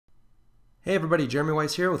Hey everybody, Jeremy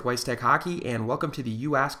Weiss here with Weiss Tech Hockey, and welcome to the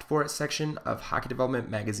You Asked For It section of Hockey Development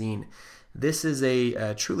Magazine. This is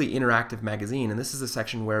a truly interactive magazine, and this is a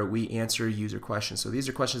section where we answer user questions. So these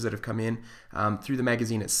are questions that have come in through the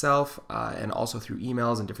magazine itself and also through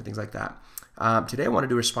emails and different things like that. Today I wanted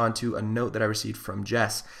to respond to a note that I received from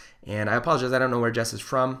Jess, and I apologize, I don't know where Jess is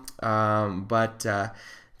from, but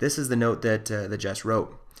this is the note that Jess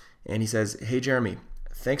wrote. And he says, "Hey Jeremy,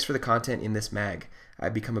 thanks for the content in this mag.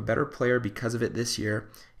 I've become a better player because of it this year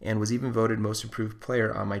and was even voted most improved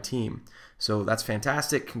player on my team." So that's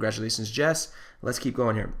fantastic. Congratulations, Jess. Let's keep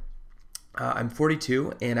going here. I'm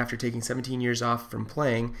 42, and after taking 17 years off from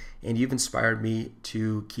playing, and you've inspired me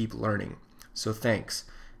to keep learning. So thanks.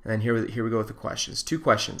 And then here we go with the questions. Two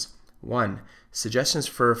questions. One, suggestions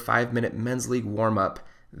for a 5-minute men's league warm-up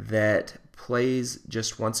that plays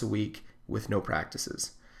just once a week with no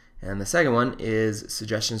practices. And the second one is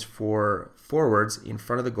suggestions for forwards in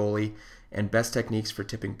front of the goalie and best techniques for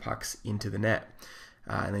tipping pucks into the net.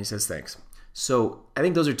 And then he says, thanks. So I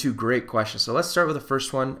think those are two great questions. So let's start with the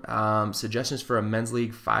first one, suggestions for a men's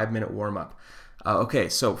league 5-minute warm-up. Okay,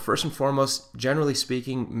 so first and foremost, generally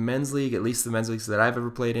speaking, men's league, at least the men's leagues that I've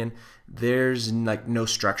ever played in, there's like no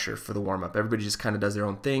structure for the warm-up. Everybody just kind of does their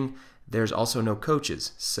own thing. There's also no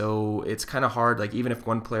coaches. So it's kind of hard, like even if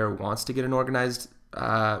one player wants to get an organized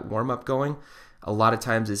warm-up going, a lot of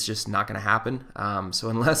times it's just not going to happen. So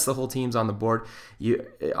unless the whole team's on the board,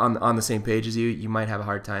 on the same page as you might have a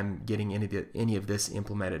hard time getting any of this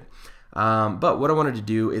implemented. But what I wanted to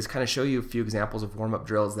do is kind of show you a few examples of warm-up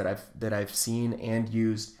drills that I've seen and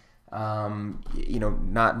used.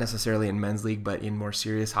 Not necessarily in men's league, but in more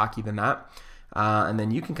serious hockey than that. And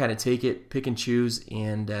then you can kind of take it, pick and choose,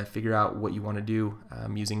 and figure out what you want to do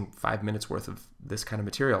using 5 minutes worth of this kind of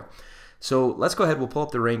material. So let's go ahead, we'll pull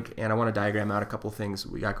up the rink, and I want to diagram out a couple things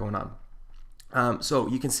we got going on. So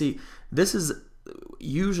you can see this is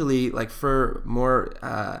usually like for more,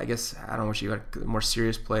 I guess, I don't know what you got, more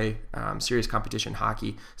serious play, serious competition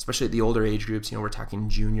hockey, especially at the older age groups, we're talking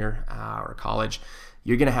junior or college,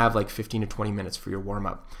 you're going to have like 15 to 20 minutes for your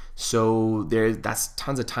warm-up. So that's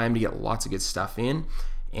tons of time to get lots of good stuff in.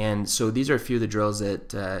 And so these are a few of the drills that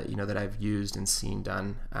that I've used and seen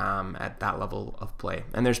done at that level of play.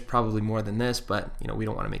 And there's probably more than this, but we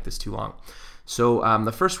don't want to make this too long. So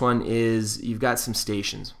the first one is you've got some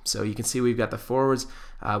stations. So you can see we've got the forwards.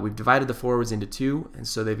 We've divided the forwards into two, and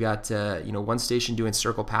so they've got one station doing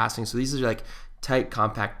circle passing. So these are like tight,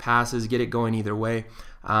 compact passes. Get it going either way.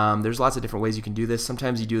 There's lots of different ways you can do this.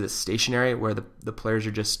 Sometimes you do this stationary where the players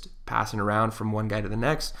are just passing around from one guy to the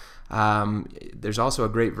next. There's also a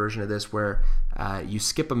great version of this where you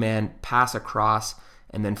skip a man, pass across,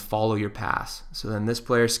 and then follow your pass. So then this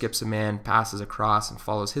player skips a man, passes across, and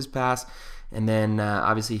follows his pass. And then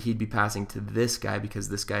obviously he'd be passing to this guy because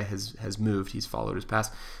this guy has moved. He's followed his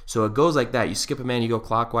pass. So it goes like that. You skip a man, you go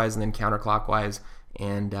clockwise and then counterclockwise.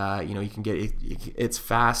 And you can get it's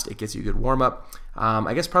fast. It gets you a good warm up.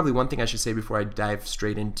 I guess probably one thing I should say before I dive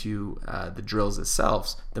straight into the drills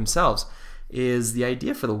themselves is the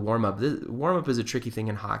idea for the warm up. The warm up is a tricky thing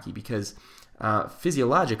in hockey because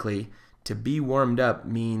physiologically, to be warmed up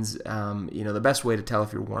means the best way to tell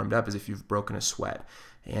if you're warmed up is if you've broken a sweat,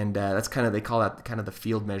 and that's kind of, they call that kind of the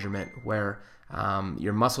field measurement where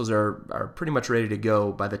your muscles are pretty much ready to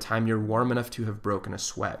go by the time you're warm enough to have broken a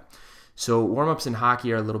sweat. So warm-ups in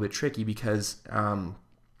hockey are a little bit tricky because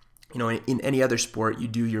in any other sport you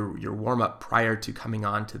do your warm-up prior to coming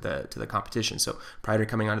on to the competition. So prior to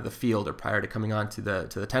coming onto the field or prior to coming on to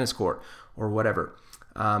the tennis court or whatever.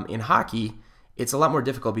 In hockey, it's a lot more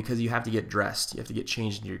difficult because you have to get dressed. You have to get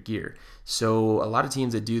changed into your gear. So a lot of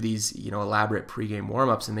teams that do these elaborate pregame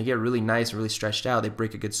warm-ups and they get really nice and really stretched out, they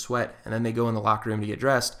break a good sweat, and then they go in the locker room to get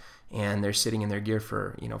dressed, and they're sitting in their gear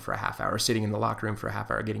for for a half hour, sitting in the locker room for a half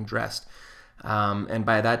hour getting dressed, and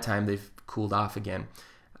by that time they've cooled off again.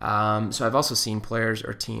 So I've also seen players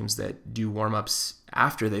or teams that do warm-ups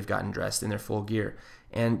after they've gotten dressed in their full gear,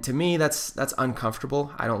 and to me that's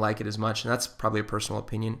uncomfortable. I don't like it as much, and that's probably a personal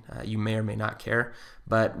opinion. You may or may not care,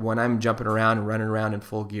 but when I'm jumping around and running around in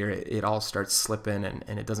full gear, it all starts slipping,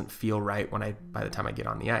 and it doesn't feel right by the time I get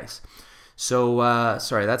on the ice. So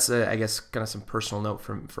sorry, that's I guess kind of some personal note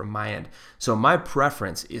from my end. So my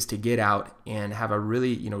preference is to get out and have a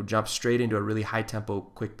really jump straight into a really high tempo,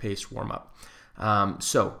 quick paced warm up.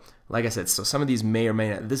 So like I said, so some of these may or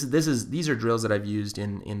may not. These are drills that I've used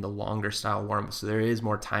in the longer style warm-up, so there is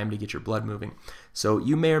more time to get your blood moving. So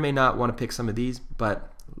you may or may not want to pick some of these,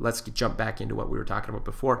 but let's jump back into what we were talking about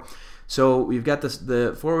before. So we've got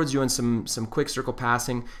the forwards doing some quick circle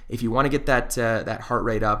passing. If you want to get that heart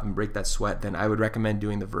rate up and break that sweat, then I would recommend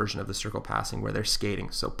doing the version of the circle passing where they're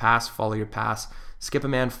skating. So pass, follow your pass, skip a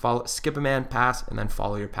man, pass, and then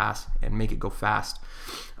follow your pass, and make it go fast.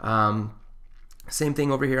 Same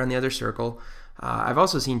thing over here on the other circle. I've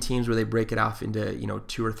also seen teams where they break it off into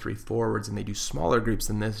 2 or 3 forwards, and they do smaller groups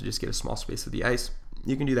than this to just get a small space of the ice.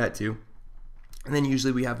 You can do that too. And then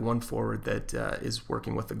usually we have one forward that is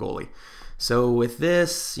working with the goalie. So with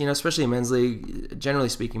this, especially in men's league, generally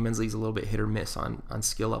speaking, men's league is a little bit hit or miss on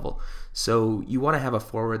skill level. So you want to have a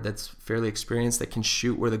forward that's fairly experienced that can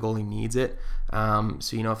shoot where the goalie needs it. So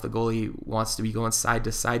if the goalie wants to be going side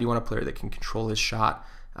to side, you want a player that can control his shot,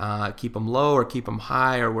 keep him low or keep him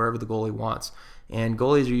high or wherever the goalie wants. And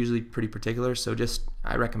goalies are usually pretty particular, so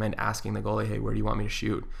I recommend asking the goalie, hey, where do you want me to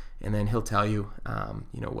shoot? And then he'll tell you,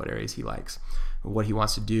 what areas he likes, what he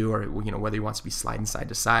wants to do, or whether he wants to be sliding side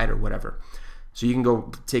to side or whatever. So you can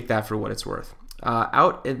go take that for what it's worth.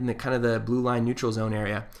 Out in the kind of the blue line neutral zone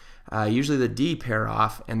area, usually the D pair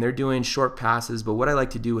off, and they're doing short passes. But what I like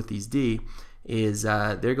to do with these D is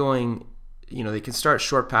they're going, they can start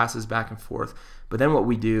short passes back and forth. But then what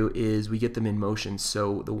we do is we get them in motion.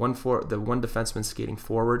 So the one defenseman skating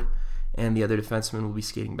forward, and the other defenseman will be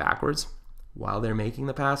skating backwards while they're making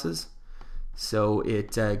the passes. So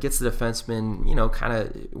it gets the defenseman, kind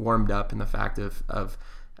of warmed up in the fact of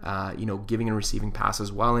giving and receiving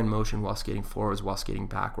passes while in motion, while skating forwards, while skating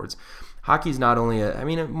backwards. Hockey's not only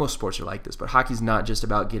most sports are like this, but hockey's not just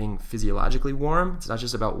about getting physiologically warm. It's not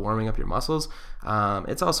just about warming up your muscles.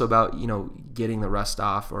 It's also about, getting the rust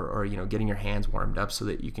off or getting your hands warmed up so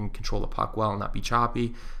that you can control the puck well and not be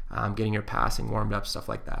choppy, getting your passing warmed up, stuff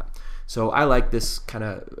like that. So I like this kind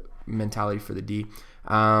of mentality for the D.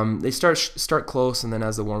 They start close, and then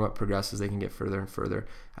as the warm-up progresses, they can get further and further.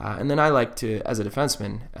 And then I like to, as a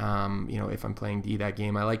defenseman, if I'm playing D that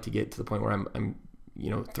game, I like to get to the point where I'm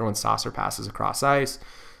throwing saucer passes across ice,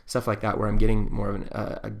 stuff like that, where I'm getting more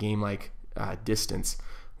of a game-like distance.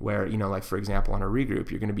 Where like for example on a regroup,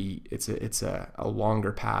 you're going to be it's a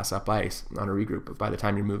longer pass up ice on a regroup by the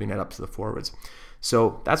time you're moving it up to the forwards.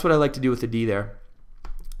 So that's what I like to do with the D there.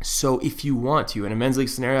 So if you want to, in a men's league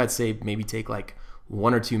scenario, I'd say maybe take like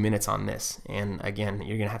 1 or 2 minutes on this. And again,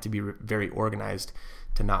 you're going to have to be very organized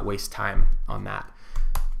to not waste time on that.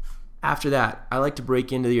 After that, I like to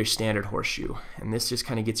break into your standard horseshoe. And this just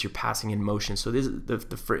kind of gets your passing in motion. So this is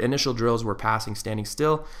the initial drills were passing standing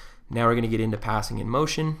still. Now we're going to get into passing in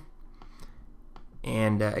motion.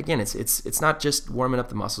 And again, it's not just warming up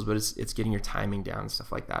the muscles, but it's getting your timing down and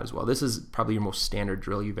stuff like that as well. This is probably your most standard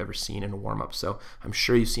drill you've ever seen in a warm-up. So I'm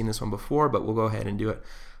sure you've seen this one before, but we'll go ahead and do it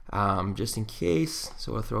just in case.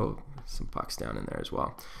 So we'll throw some pucks down in there as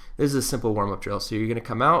well. This is a simple warm-up drill. So you're going to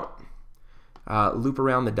come out, loop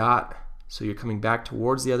around the dot. So you're coming back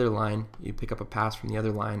towards the other line. You pick up a pass from the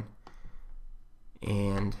other line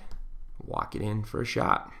and walk it in for a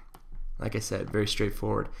shot. Like I said, very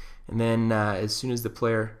straightforward. And then as soon as the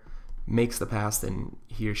player makes the pass, then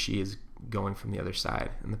he or she is going from the other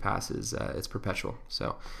side, and the pass is it's perpetual.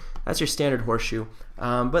 So that's your standard horseshoe.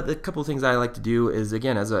 But the couple of things I like to do is,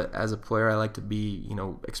 again, as a player, I like to be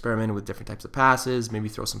experimenting with different types of passes. Maybe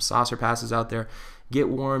throw some saucer passes out there. Get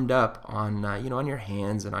warmed up on on your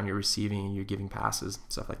hands and on your receiving and your giving passes,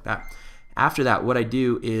 stuff like that. After that, what I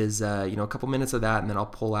do is a couple minutes of that, and then I'll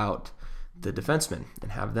pull out the defensemen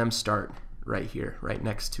and have them start right here, right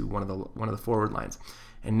next to one of the forward lines.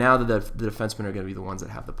 And now the defensemen are going to be the ones that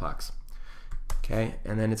have the pucks. Okay,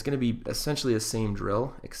 and then it's going to be essentially the same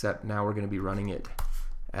drill, except now we're going to be running it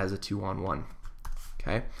as a 2-on-1.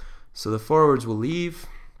 Okay, so the forwards will leave.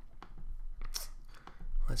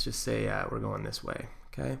 Let's just say we're going this way.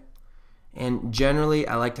 Okay, and generally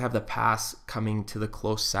I like to have the pass coming to the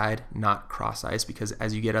close side, not cross ice, because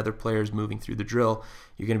as you get other players moving through the drill,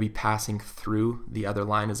 you're going to be passing through the other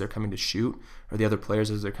line as they're coming to shoot, or the other players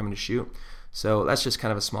as they're coming to shoot. So that's just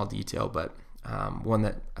kind of a small detail, but one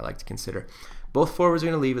that I like to consider. Both forwards are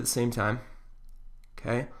going to leave at the same time.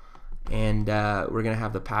 Okay, and we're going to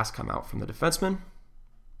have the pass come out from the defenseman.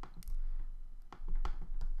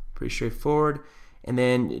 Pretty straightforward. And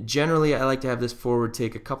then generally I like to have this forward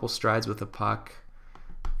take a couple strides with the puck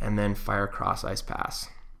and then fire cross ice pass.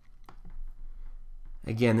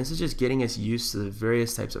 Again, this is just getting us used to the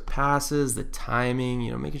various types of passes, the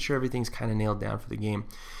timing, making sure everything's kind of nailed down for the game.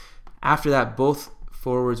 After that, both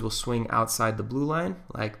forwards will swing outside the blue line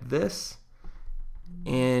like this,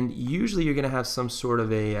 and usually you're going to have some sort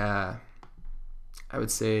of a, I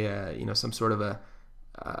would say, you know, some sort of a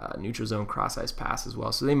neutral zone cross ice pass as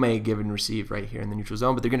well. So they may give and receive right here in the neutral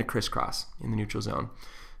zone, but they're going to crisscross in the neutral zone.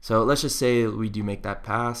 So let's just say we do make that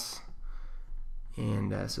pass,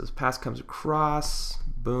 and so this pass comes across,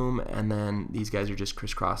 boom, and then these guys are just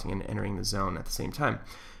crisscrossing and entering the zone at the same time.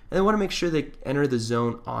 And they want to make sure they enter the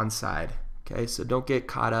zone onside. Okay, so don't get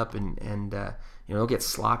caught up and you know, don't get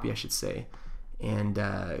sloppy, I should say, and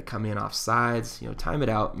come in off sides. You know, time it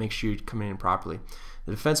out. Make sure you're coming in properly.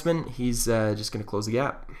 The defenseman, he's just going to close the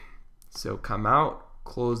gap. So come out,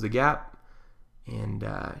 close the gap, and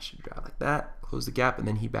should drive like that. Close the gap, and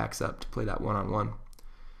then he backs up to play that one-on-one.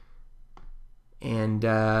 And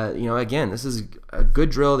you know, again, this is a good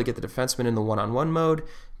drill to get the defenseman in the one-on-one mode.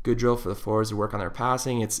 Good drill for the forwards to work on their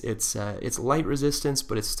passing. It's light resistance,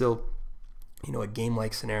 but it's still, you know, a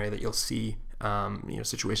game-like scenario that you'll see, you know,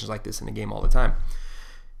 situations like this in a game all the time.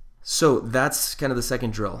 So that's kind of the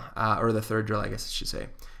second drill, or the third drill, I guess I should say.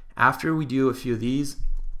 After we do a few of these,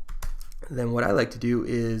 then what I like to do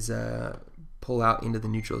is pull out into the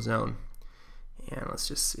neutral zone. And let's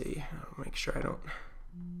just see, I'll make sure I don't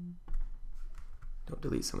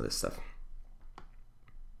delete some of this stuff.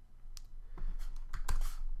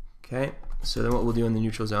 Okay, so then what we'll do in the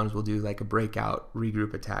neutral zone is we'll do like a breakout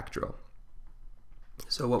regroup attack drill.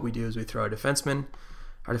 So what we do is we throw our defensemen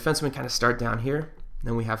kind of start down here,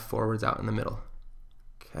 then we have forwards out in the middle.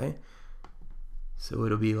 Okay, so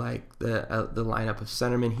it'll be like the lineup of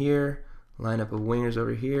centermen here, lineup of wingers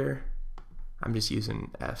over here. I'm just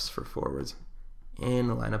using Fs for forwards, and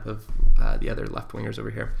the lineup of the other left wingers over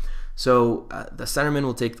here. So the centermen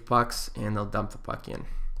will take the pucks and they'll dump the puck in.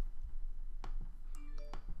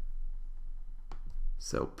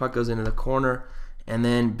 So puck goes into the corner, and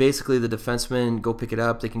then basically the defensemen go pick it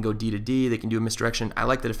up. They can go D to D. They can do a misdirection. I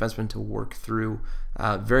like the defensemen to work through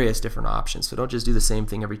various different options. So don't just do the same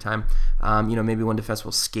thing every time. You know, maybe one defense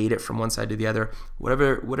will skate it from one side to the other.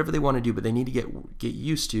 Whatever they want to do, but they need to get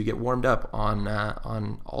used to, get warmed up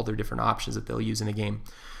on all their different options that they'll use in a game.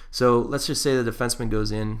 So let's just say the defenseman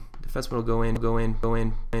goes in. Defenseman will go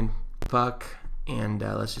in, puck, and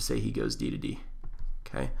let's just say he goes D to D.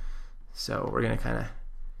 Okay, so we're gonna kind of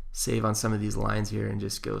save on some of these lines here and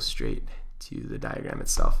just go straight to the diagram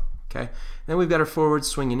itself. Okay, and then we've got our forwards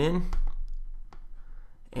swinging in,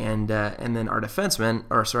 and then our defenseman,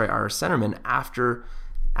 or sorry, our centerman,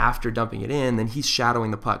 after dumping it in, then he's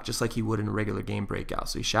shadowing the puck just like he would in a regular game breakout.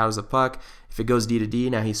 So he shadows the puck. If it goes D to D,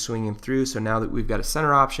 now he's swinging through. So now that we've got a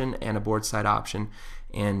center option and a board side option,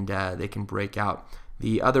 and they can break out.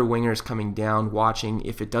 The other winger is coming down, watching.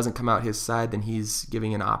 If it doesn't come out his side, then he's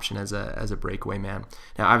giving an option as a breakaway man.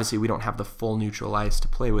 Now, obviously, we don't have the full neutral ice to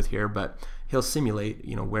play with here, but he'll simulate,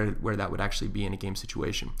 you know, where that would actually be in a game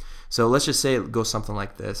situation. So let's just say it goes something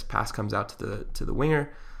like this: pass comes out to the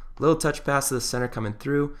winger, little touch pass to the center coming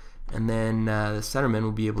through, and then the centerman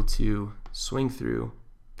will be able to swing through,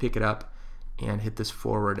 pick it up, and hit this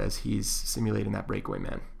forward as he's simulating that breakaway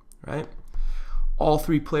man. Right? All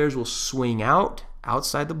three players will swing out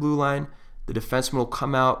outside the blue line. The defenseman will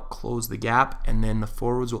come out, close the gap, and then the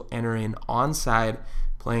forwards will enter in onside,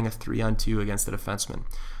 playing a 3-on-2 against the defenseman.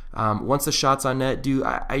 Once the shot's on net,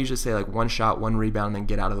 I usually say like one shot, one rebound, and then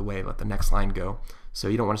get out of the way, let the next line go. So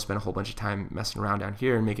you don't want to spend a whole bunch of time messing around down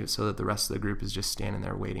here and make it so that the rest of the group is just standing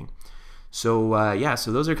there waiting. So yeah,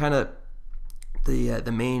 so those are kind of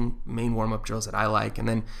the main warm-up drills that I like. And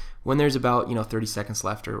then when there's about 30 seconds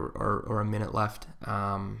left or a minute left,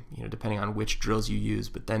 depending on which drills you use,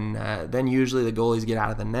 but then usually the goalies get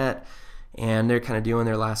out of the net and they're kind of doing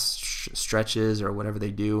their last stretches or whatever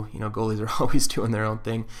they do. Goalies are always doing their own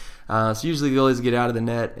thing. So usually the goalies get out of the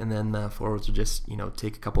net, and then the forwards will just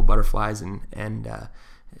take a couple butterflies and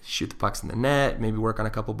shoot the pucks in the net, maybe work on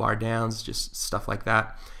a couple bar downs, just stuff like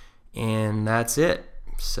that, and that's it.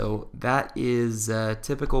 So that is a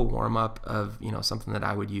typical warm-up of something that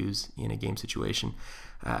I would use in a game situation.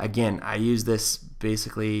 Again, I use this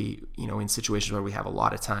basically in situations where we have a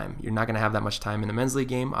lot of time. You're not going to have that much time in the men's league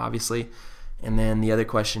game, obviously. And then the other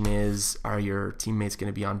question is, are your teammates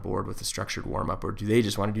going to be on board with a structured warm-up, or do they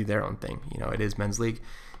just want to do their own thing? It is men's league,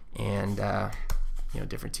 and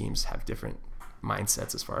different teams have different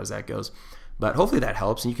mindsets as far as that goes. But hopefully that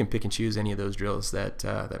helps, and you can pick and choose any of those drills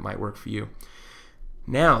that might work for you.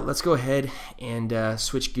 Now let's go ahead and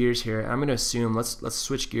switch gears here. I'm going to assume let's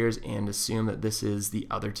switch gears and assume that this is the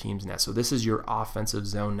other team's net. So this is your offensive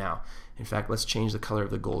zone now. In fact, let's change the color of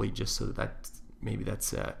the goalie just so that maybe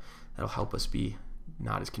that'll help us be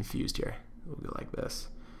not as confused here. We'll go like this.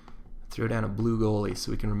 Throw down a blue goalie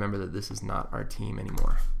so we can remember that this is not our team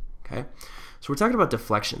anymore. Okay, so we're talking about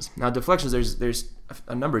deflections. Now, deflections, there's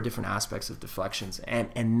a number of different aspects of deflections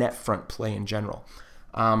and net front play in general.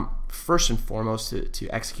 First and foremost, to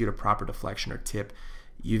execute a proper deflection or tip,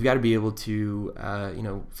 you've got to be able to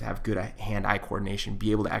have good hand-eye coordination,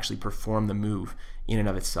 be able to actually perform the move in and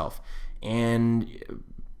of itself. And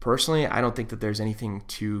personally, I don't think that there's anything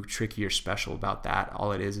too tricky or special about that.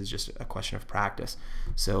 All it is just a question of practice.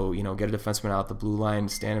 So, get a defenseman out the blue line,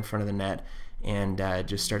 stand in front of the net, and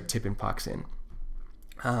just start tipping pucks in.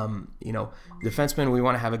 Defensemen, we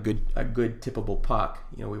want to have a good tippable puck.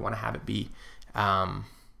 We want to have it be,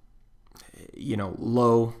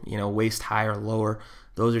 low, waist high or lower.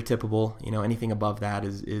 Those are tippable. Anything above that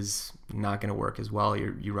is not going to work as well.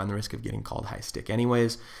 You run the risk of getting called high stick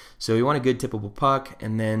anyways. So you want a good tippable puck,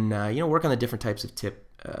 and then work on the different types of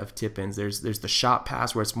tip-ins. There's the shot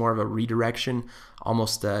pass, where it's more of a redirection,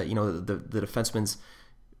 almost the defenseman's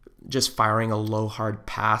just firing a low hard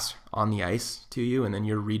pass on the ice to you, and then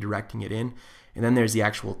you're redirecting it in. And then there's the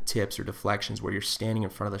actual tips or deflections, where you're standing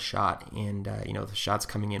in front of the shot, and the shot's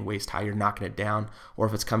coming in waist high, you're knocking it down, or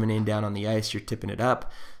if it's coming in down on the ice, you're tipping it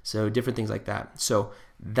up. So different things like that. So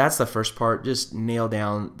that's the first part. Just nail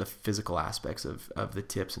down the physical aspects of the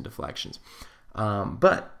tips and deflections.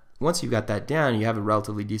 But once you've got that down, you have a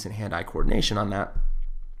relatively decent hand-eye coordination on that.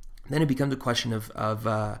 Then it becomes a question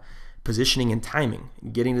of positioning and timing,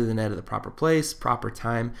 getting to the net at the proper place, proper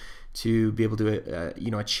time, to be able to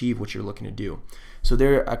achieve what you're looking to do. So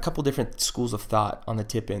there are a couple different schools of thought on the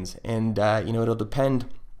tip-ins, and it'll depend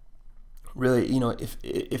really,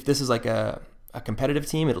 if this is like a competitive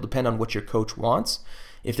team, it'll depend on what your coach wants.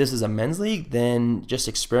 If this is a men's league, then just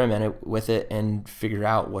experiment with it and figure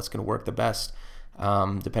out what's going to work the best,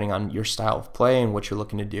 depending on your style of play and what you're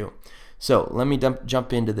looking to do. So let me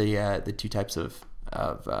jump into the two types of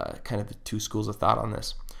kind of the two schools of thought on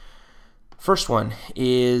this. First one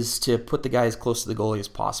is to put the guy as close to the goalie as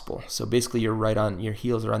possible. So basically, your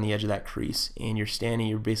heels are on the edge of that crease, and you're standing.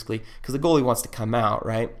 You're basically, because the goalie wants to come out,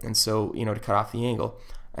 right? And so to cut off the angle.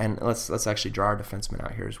 And let's actually draw our defenseman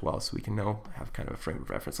out here as well, so we can have kind of a frame of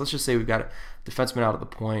reference. Let's just say we've got a defenseman out at the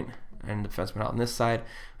point and a defenseman out on this side.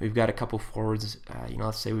 We've got a couple forwards.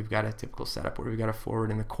 Let's say we've got a typical setup where we've got a forward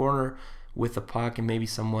in the corner with the puck, and maybe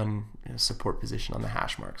someone in a support position on the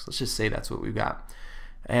hash marks. Let's just say that's what we've got.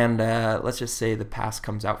 And let's just say the pass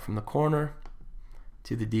comes out from the corner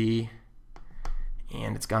to the D,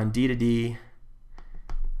 and it's gone D to D,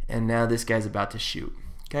 and now this guy's about to shoot.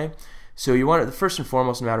 Okay, so you want to, first and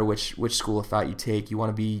foremost, no matter which school of thought you take, you want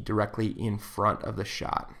to be directly in front of the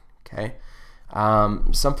shot. Okay,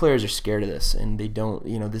 some players are scared of this, and they don't.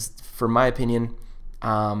 This, for my opinion,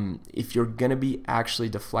 if you're gonna be actually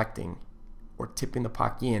deflecting or tipping the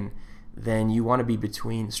puck in, then you want to be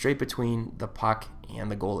straight between the puck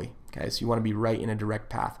and the goalie. Okay, so you want to be right in a direct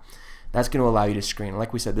path. That's going to allow you to screen.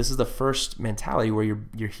 Like we said, this is the first mentality where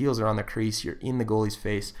your heels are on the crease, you're in the goalie's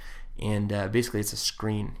face, and basically it's a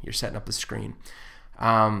screen. You're setting up the screen.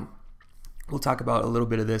 We'll talk about a little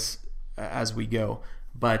bit of this as we go,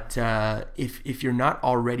 but if you're not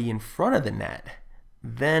already in front of the net,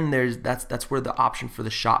 then that's where the option for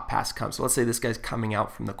the shot pass comes. So let's say this guy's coming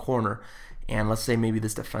out from the corner, and let's say maybe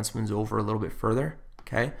this defenseman's over a little bit further.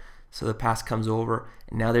 Okay, so the pass comes over,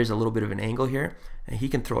 and now there's a little bit of an angle here, and he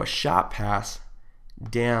can throw a shot pass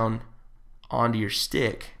down onto your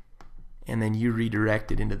stick, and then you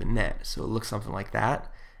redirect it into the net. So it looks something like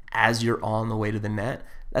that as you're on the way to the net.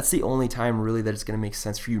 That's the only time really that it's going to make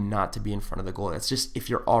sense for you not to be in front of the goalie. That's just if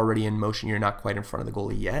you're already in motion, you're not quite in front of the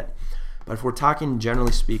goalie yet. But if we're talking,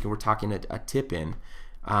 generally speaking, we're talking a tip in,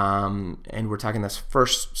 and we're talking this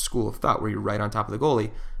first school of thought where you're right on top of the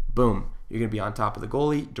goalie, boom, you're going to be on top of the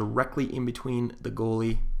goalie, directly in between the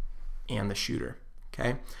goalie and the shooter.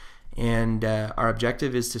 Okay, and our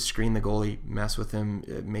objective is to screen the goalie, mess with him,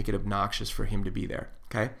 make it obnoxious for him to be there.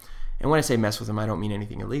 Okay, and when I say mess with him, I don't mean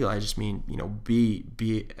anything illegal. I just mean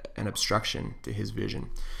be an obstruction to his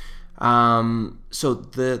vision. So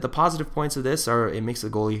the positive points of this are it makes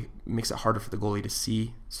it harder for the goalie to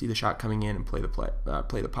see the shot coming in and play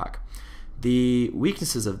the puck. The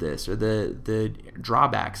weaknesses of this, or the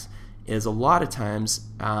drawbacks, is a lot of times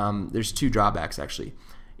there's two drawbacks actually.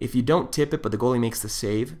 If you don't tip it but the goalie makes the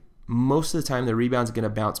save, most of the time the rebound's going to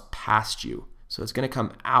bounce past you, so it's going to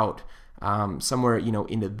come out somewhere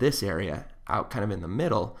into this area, out kind of in the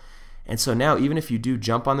middle. And so now even if you do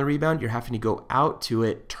jump on the rebound, you're having to go out to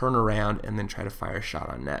it, turn around, and then try to fire a shot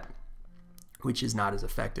on net, which is not as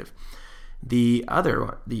effective. The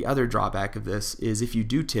other drawback of this is if you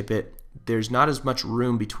do tip it, there's not as much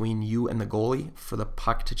room between you and the goalie for the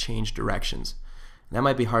puck to change directions. And that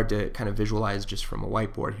might be hard to kind of visualize just from a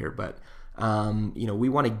whiteboard here, but we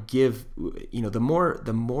want to give, the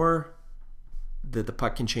more that the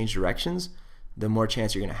puck can change directions, the more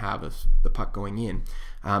chance you're going to have of the puck going in,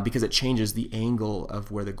 because it changes the angle of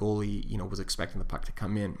where the goalie, was expecting the puck to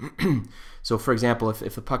come in. So, for example,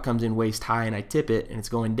 if the puck comes in waist high and I tip it and it's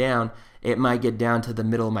going down, it might get down to the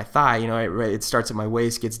middle of my thigh. It starts at my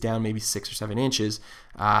waist, gets down maybe 6 or 7 inches,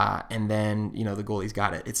 and then the goalie's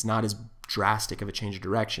got it. It's not as drastic of a change of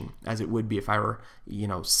direction as it would be if I were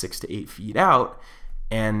 6 to 8 feet out,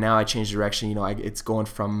 and now I change direction. It's going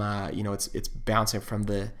from it's bouncing from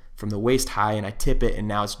the waist high, and I tip it, and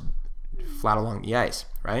now it's flat along the ice,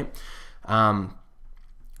 right?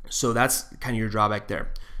 So that's kind of your drawback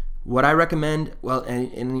there. What I recommend, well,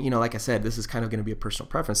 and like I said, this is kind of going to be a personal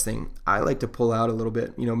preference thing. I like to pull out a little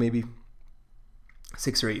bit, maybe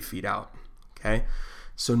 6 or 8 feet out. Okay,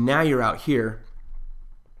 so now you're out here,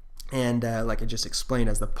 and like I just explained,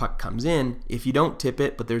 as the puck comes in, if you don't tip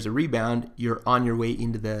it but there's a rebound, you're on your way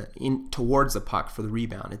into towards the puck for the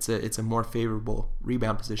rebound. It's a more favorable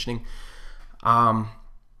rebound positioning.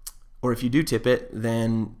 Or if you do tip it,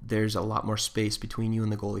 then there's a lot more space between you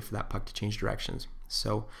and the goalie for that puck to change directions.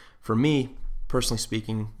 So for me, personally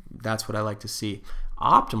speaking, that's what I like to see.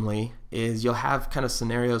 Optimally is you'll have kind of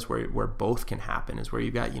scenarios where both can happen, is where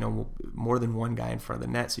you've got more than one guy in front of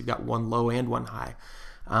the net, so you've got one low and one high.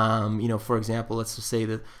 For example, let's just say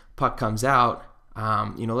the puck comes out.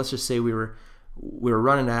 Let's just say we were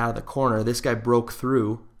running out of the corner. This guy broke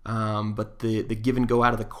through, but the give and go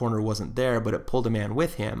out of the corner wasn't there, but it pulled a man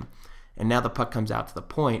with him. And now the puck comes out to the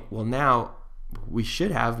point. Well, now we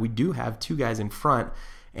do have 2 guys in front,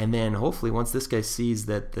 and then hopefully once this guy sees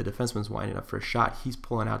that the defenseman's winding up for a shot, he's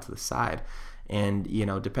pulling out to the side. And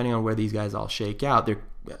depending on where these guys all shake out,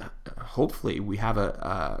 hopefully we have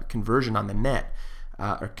a conversion on the net,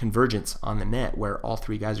 or convergence on the net, where all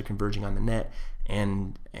 3 guys are converging on the net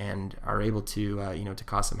and are able to to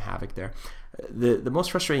cause some havoc there. The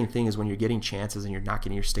most frustrating thing is when you're getting chances and you're not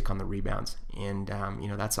getting your stick on the rebounds, and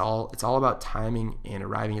that's all. It's all about timing and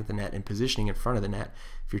arriving at the net and positioning in front of the net.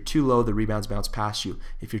 If you're too low, the rebounds bounce past you.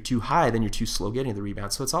 If you're too high, then you're too slow getting the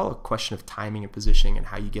rebound. So it's all a question of timing and positioning and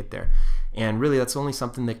how you get there. And really, that's only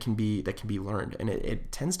something that can be learned, and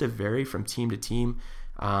it tends to vary from team to team.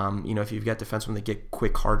 If you've got defensemen that get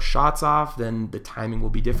quick, hard shots off, then the timing will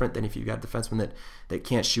be different than if you've got defensemen that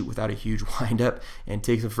can't shoot without a huge windup and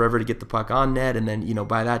takes them forever to get the puck on net, and then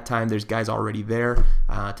by that time there's guys already there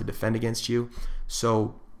to defend against you.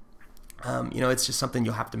 So it's just something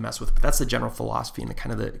you'll have to mess with. But that's the general philosophy and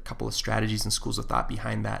the couple of strategies and schools of thought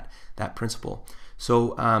behind that principle.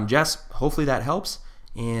 So Jess, hopefully that helps.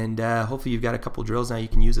 And hopefully you've got a couple drills now you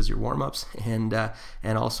can use as your warm-ups, and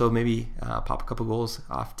also maybe pop a couple goals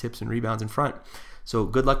off tips and rebounds in front. So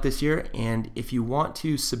good luck this year, and if you want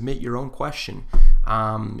to submit your own question,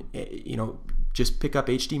 just pick up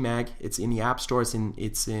HD Mag. It's in the App Store.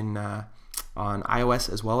 It's in on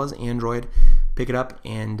iOS as well as Android. Pick it up,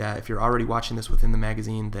 and if you're already watching this within the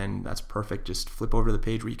magazine, then that's perfect. Just flip over to the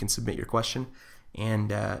page where you can submit your question, and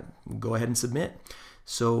go ahead and submit.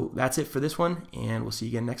 So that's it for this one, and we'll see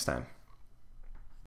you again next time.